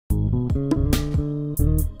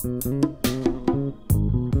So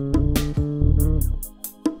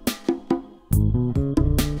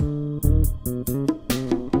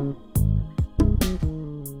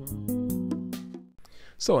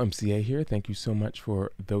MCA here. Thank you so much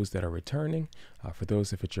for those that are returning. For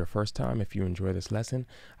those, if it's your first time, if you enjoy this lesson,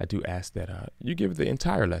 I do ask that you give the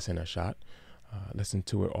entire lesson a shot. Listen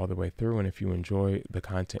to it all the way through. And if you enjoy the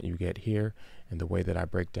content you get here and the way that I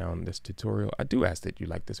break down this tutorial, I do ask that you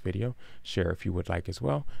like this video, share if you would like as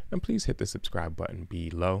well, and please hit the subscribe button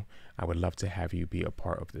below. I would love to have you be a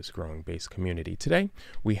part of this growing bass community. Today,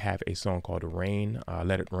 we have a song called Rain,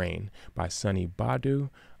 Let It Rain by Sonnie Badu.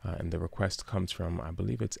 And the request comes from, I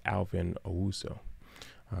believe it's Alvin Owusu.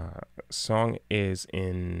 Song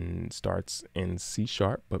starts in C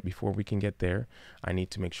sharp, but before we can get there, I need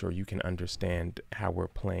to make sure you can understand how we're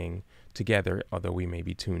playing together, although we may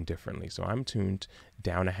be tuned differently. So I'm tuned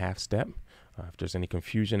down a half step. If there's any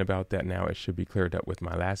confusion about that now, it should be cleared up with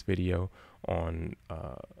my last video on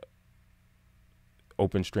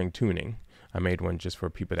open string tuning. I made one just for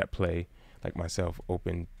people that play, like myself,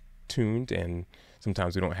 open tuned, and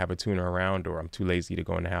sometimes we don't have a tuner around, or I'm too lazy to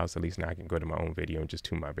go in the house. At least now I can go to my own video and just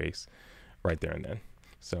tune my bass right there and then.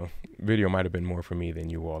 So video might have been more for me than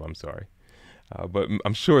you all. I'm sorry. But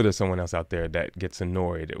I'm sure there's someone else out there that gets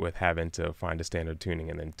annoyed with having to find a standard tuning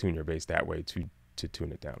and then tune your bass that way to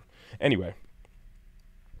tune it down. Anyway,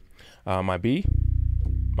 my B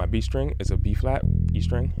string is a B flat, E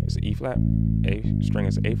string is an E flat, A string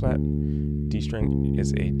is an A flat, D string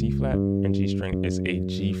is a D flat, and G string is a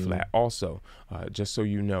G flat. Also, just so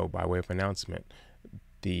you know, by way of announcement,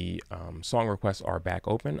 the song requests are back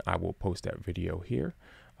open. I will post that video here,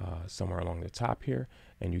 somewhere along the top here,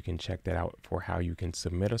 and you can check that out for how you can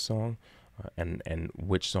submit a song and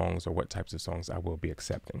which songs or what types of songs I will be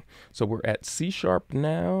accepting. So we're at C sharp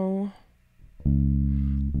now.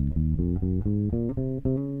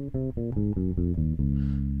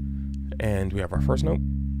 And we have our first note,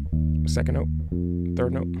 second note,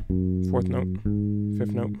 third note, fourth note,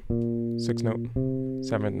 fifth note, sixth note,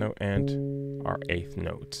 seventh note, and our eighth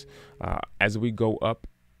note. As we go up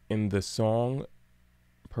in the song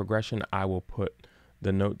progression, I will put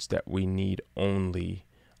the notes that we need only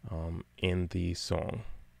in the song.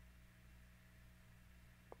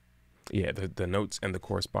 Yeah, the notes and the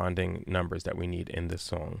corresponding numbers that we need in the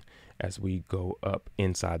song as we go up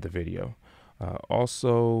inside the video.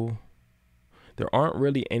 Also, there aren't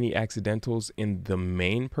really any accidentals in the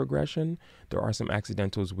main progression. There are some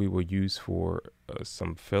accidentals we will use for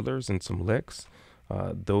some fillers and some licks.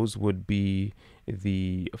 Those would be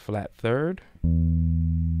the flat third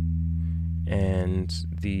and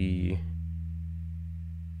the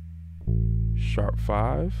sharp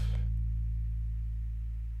 5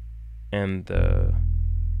 and the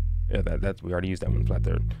we already used that one, flat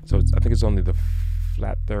third. So I think it's only the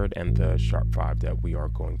flat third and the sharp 5 that we are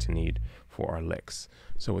going to need for our licks.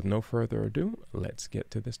 So with no further ado, let's get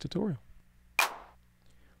to this tutorial.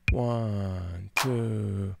 1,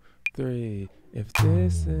 2, 3. If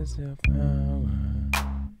this is your power,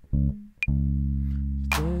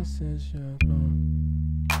 if this is your glory.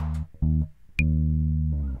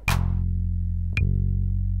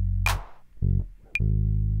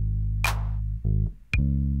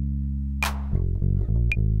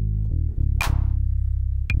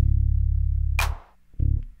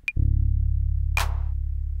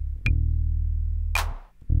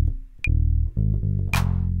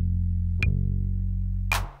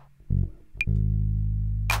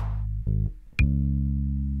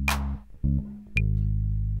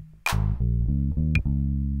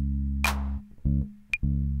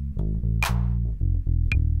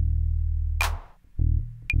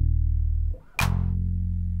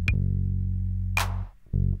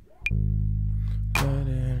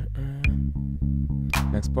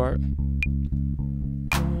 Next part.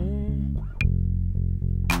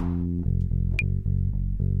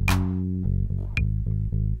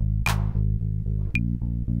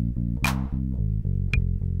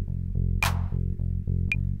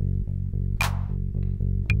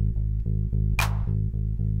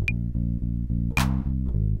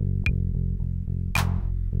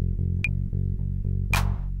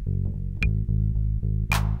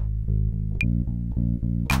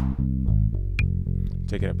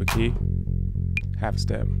 Take it up a key, half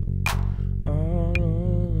step.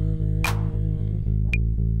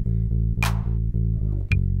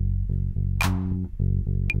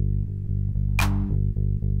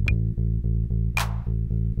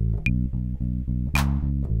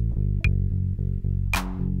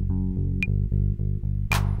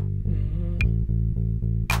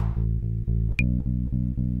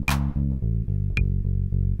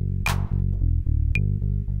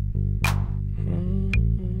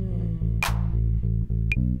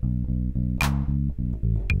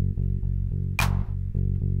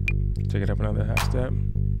 Take it up another half step.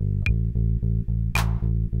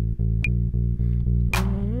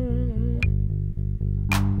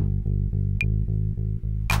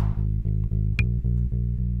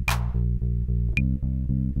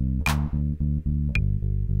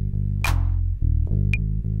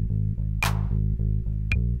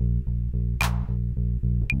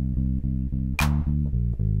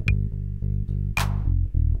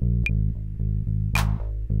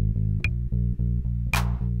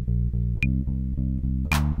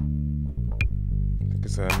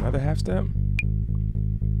 It's another half step.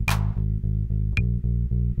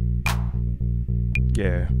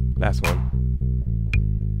 Yeah, last one.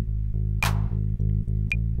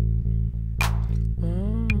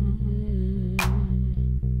 I'm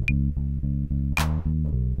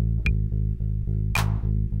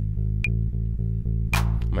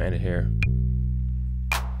gonna end it here.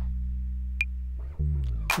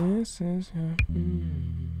 This is your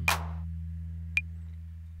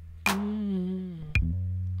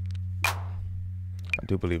I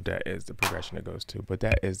do believe that is the progression it goes to, but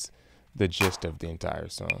that is the gist of the entire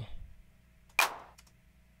song.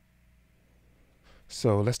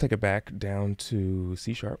 So let's take it back down to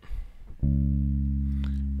C sharp.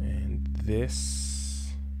 And this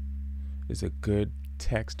is a good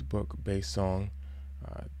textbook bass song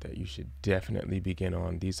that you should definitely begin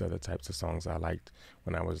on. These are the types of songs I liked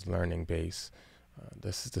when I was learning bass.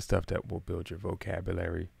 This is the stuff that will build your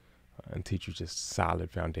vocabulary and teach you just solid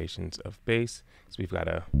foundations of bass. So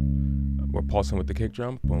we're pulsing with the kick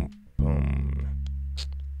drum, boom, boom.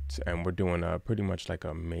 And we're doing pretty much like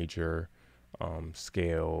a major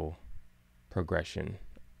scale progression,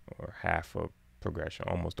 or half a progression,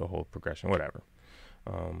 almost a whole progression, whatever.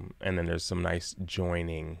 And then there's some nice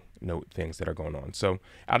joining note things that are going on. So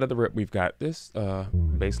out of the rip, we've got this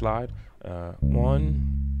bass slide,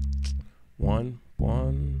 1, 1,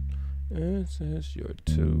 1. This is your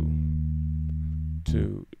 2,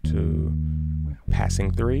 2, 2.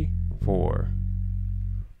 Passing 3, 4,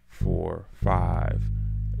 4, 5.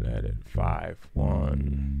 Let it 5,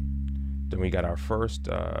 1. Then we got our first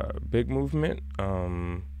big movement.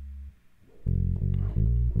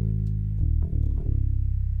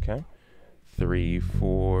 Okay. 3,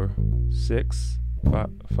 4, 6,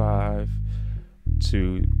 5,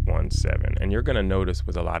 2, 1, 7. And you're gonna notice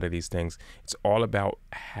with a lot of these things, it's all about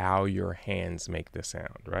how your hands make the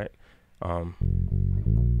sound, right?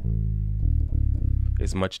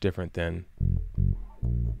 It's much different than,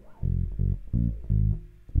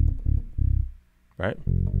 right?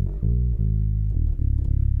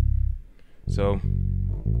 So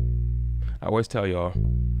I always tell y'all,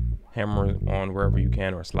 hammer on wherever you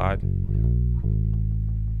can or slide.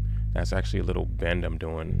 That's actually a little bend I'm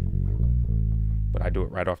doing, but I do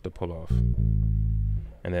it right off the pull off.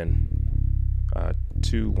 And then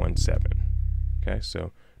 2, 1, 7. Okay,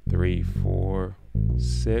 so 3, 4,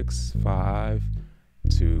 6, 5,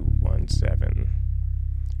 2, 1, 7.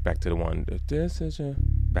 Back to the 1. This is your,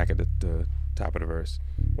 back at the top of the verse.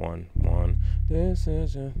 1, 1. This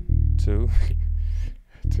is your 2.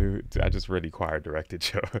 2. I just really choir directed,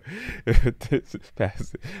 y'all.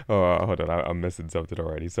 Pass. Oh, hold on. I'm missing something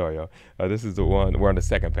already. Sorry, y'all. This is the 1. We're on the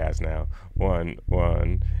second pass now. 1,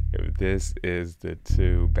 1. This is the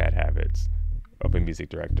 2 bad habits of a music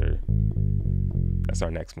director. That's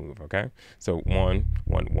our next move, okay? So 1,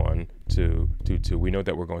 1, 1, 2, 2, 2. We know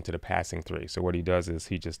that we're going to the passing 3. So what he does is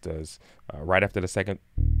he just does right after the second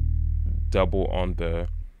double on the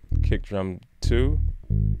kick drum 2,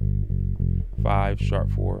 5,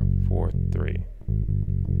 sharp 4, 4, 3.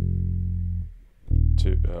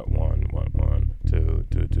 2, 1, 1, 1, 2,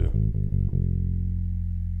 2, 2.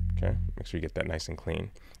 Okay, make sure you get that nice and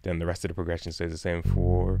clean. Then the rest of the progression stays the same.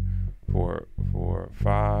 4, 4, 4,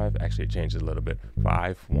 5. Actually, it changes a little bit.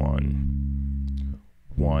 5, 1,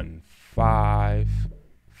 1, 5,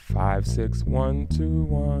 5, 6, 1, 2,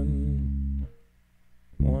 1,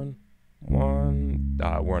 1, 1.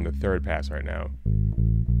 We're on the third pass right now.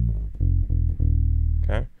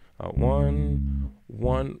 Okay, 1,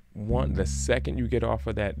 1, 1. The second you get off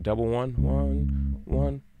of that double 1, 1,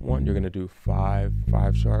 1, 1, you're gonna do 5,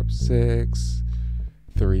 5 sharp 6,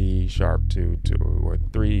 3 sharp 2, 2, or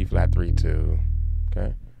 3 flat 3 2.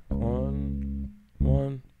 Okay, 1,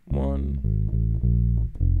 1, 1,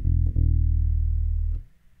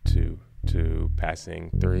 2, 2. Passing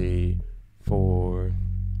 3, 4,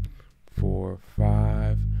 4,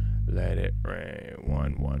 5. Let it rain.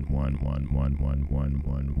 1, 1, 1, 1, 1, 1, 1,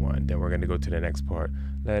 1, 1. Then we're gonna go to the next part.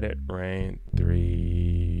 Let it rain.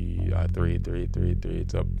 3, 3, 3, 3, 3.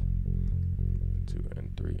 It's up. 2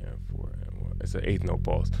 and 3 and 4 and 1. It's an eighth note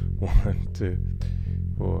pulse. 1, 2,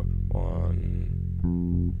 4, 1,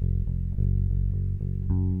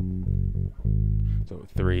 So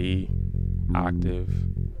 3, octave,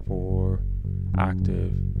 4,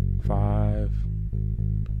 octave, 5,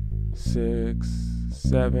 6,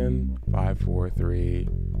 7, 5, 4, 3,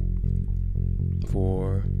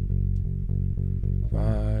 4,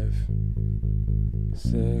 5,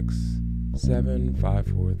 6, 7, 5,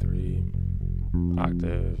 4, 3.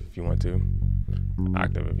 Octave if you want to.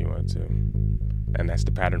 Octave if you want to. And that's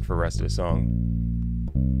the pattern for the rest of the song.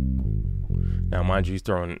 Now, mind you, he's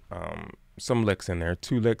throwing some licks in there.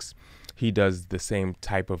 2 licks. He does the same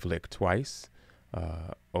type of lick twice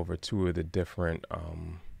over 2 of the different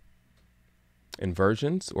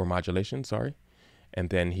inversions or modulations, sorry. And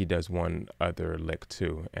then he does 1 other lick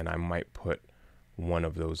too. And I might put one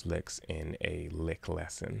of those licks in a lick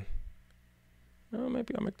lesson. Oh,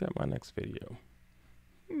 maybe I'll make that my next video.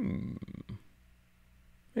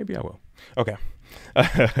 Maybe I will. Okay.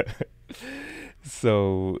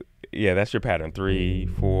 So yeah, that's your pattern. 3,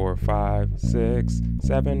 4, 5, 6,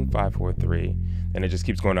 7, 5, 4, 3. And it just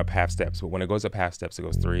keeps going up half steps. But when it goes up half steps, it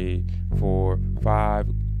goes 3, 4, 5.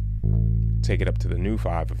 Take it up to the new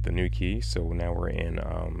 5 of the new key. So now we're in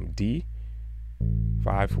D.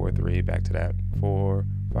 5, 4, 3. Back to that. 4,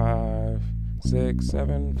 5, 6,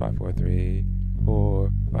 7, 5, 4, 3. 4,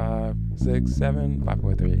 5, 6, 7, 5,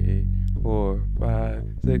 4, 3. 4, 5,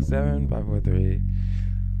 6, 7, 5, 4, 3.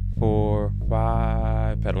 4,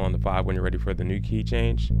 5. Pedal on the 5 when you're ready for the new key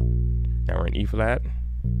change. Now we're in E flat.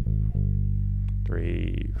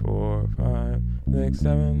 3, 4, 5, 6,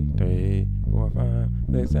 7, 3. 4, 5,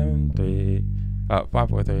 6, 7, 3. 5,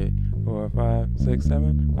 4, 3. 4, 5, 6,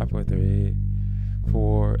 7, 5, 4, 3.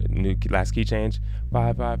 4. New key, last key change.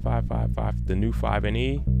 5, 5, 5, 5, 5. The new 5 in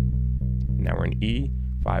E. Now we're in E.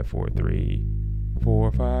 5, 4, 3.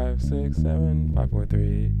 4, 5, 6, 7, 5, 4,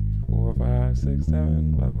 3. 4, 5, 6,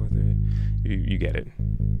 7, 5, 4, 3. You get it.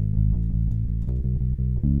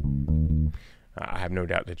 I have no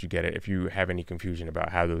doubt that you get it. If you have any confusion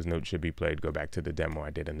about how those notes should be played, go back to the demo I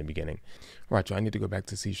did in the beginning. Right, so I need to go back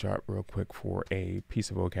to C# real quick for a piece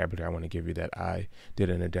of vocabulary I want to give you that I did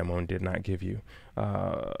in a demo and did not give you.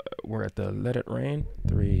 We're at the Let It Rain.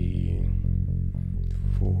 3,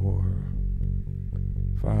 4,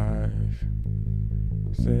 5,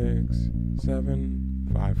 6, 7,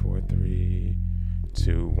 5, 4, 3,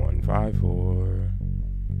 2, 1, 5, 4,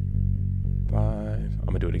 5. I'm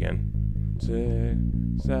gonna do it again.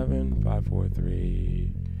 6, 7, 5, 4,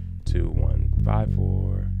 3, 2, 1, 5,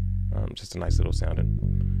 4. Just a nice little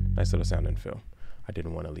sounding fill. I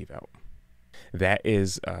didn't want to leave out. That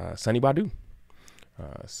is Sonnie Badu.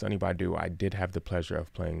 Sonnie Badu. I did have the pleasure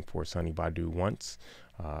of playing for Sonnie Badu once.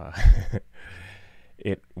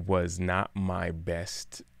 It was not my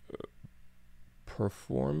best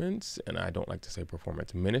performance, and I don't like to say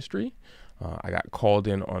performance, ministry. I got called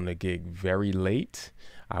in on the gig very late.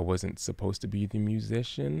 I wasn't supposed to be the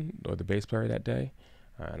musician or the bass player that day,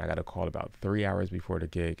 and I got a call about 3 hours before the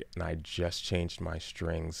gig, and I just changed my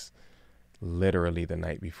strings literally the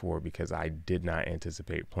night before because I did not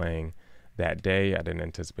anticipate playing that day. I didn't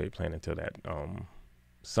anticipate playing until that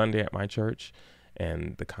Sunday at my church,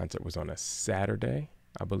 and the concert was on a Saturday,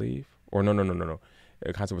 I believe. Or no.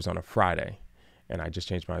 The concert was on a Friday, and I just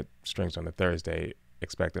changed my strings on the Thursday,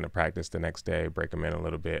 expecting to practice the next day, break them in a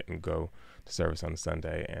little bit, and go to service on the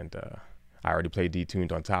Sunday. And I already played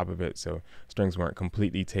detuned on top of it, so strings weren't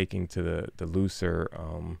completely taking to the looser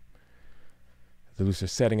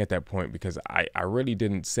setting at that point because I really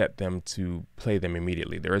didn't set them to play them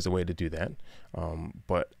immediately. There is a way to do that,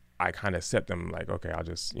 but I kind of set them like, okay, I'll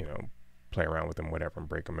just, play around with them, whatever, and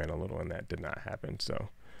break them in a little, and that did not happen. So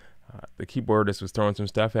the keyboardist was throwing some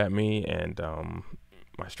stuff at me, and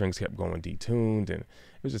my strings kept going detuned, and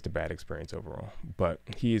it was just a bad experience overall. But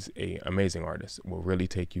he's an amazing artist, will really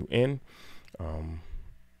take you in, and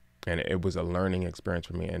it was a learning experience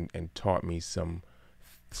for me, and taught me some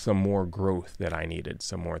more growth that I needed,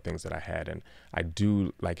 some more things that I had. And I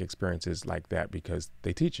do like experiences like that because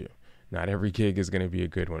they teach you. Not every gig is going to be a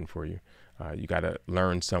good one for you. You got to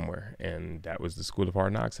learn somewhere, and that was the School of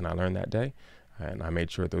Hard Knocks, and I learned that day, and I made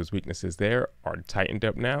sure those weaknesses there are tightened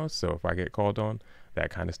up now, so if I get called on, that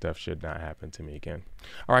kind of stuff should not happen to me again.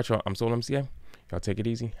 All right, y'all, I'm Soul MCA. Y'all take it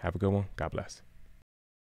easy. Have a good one. God bless.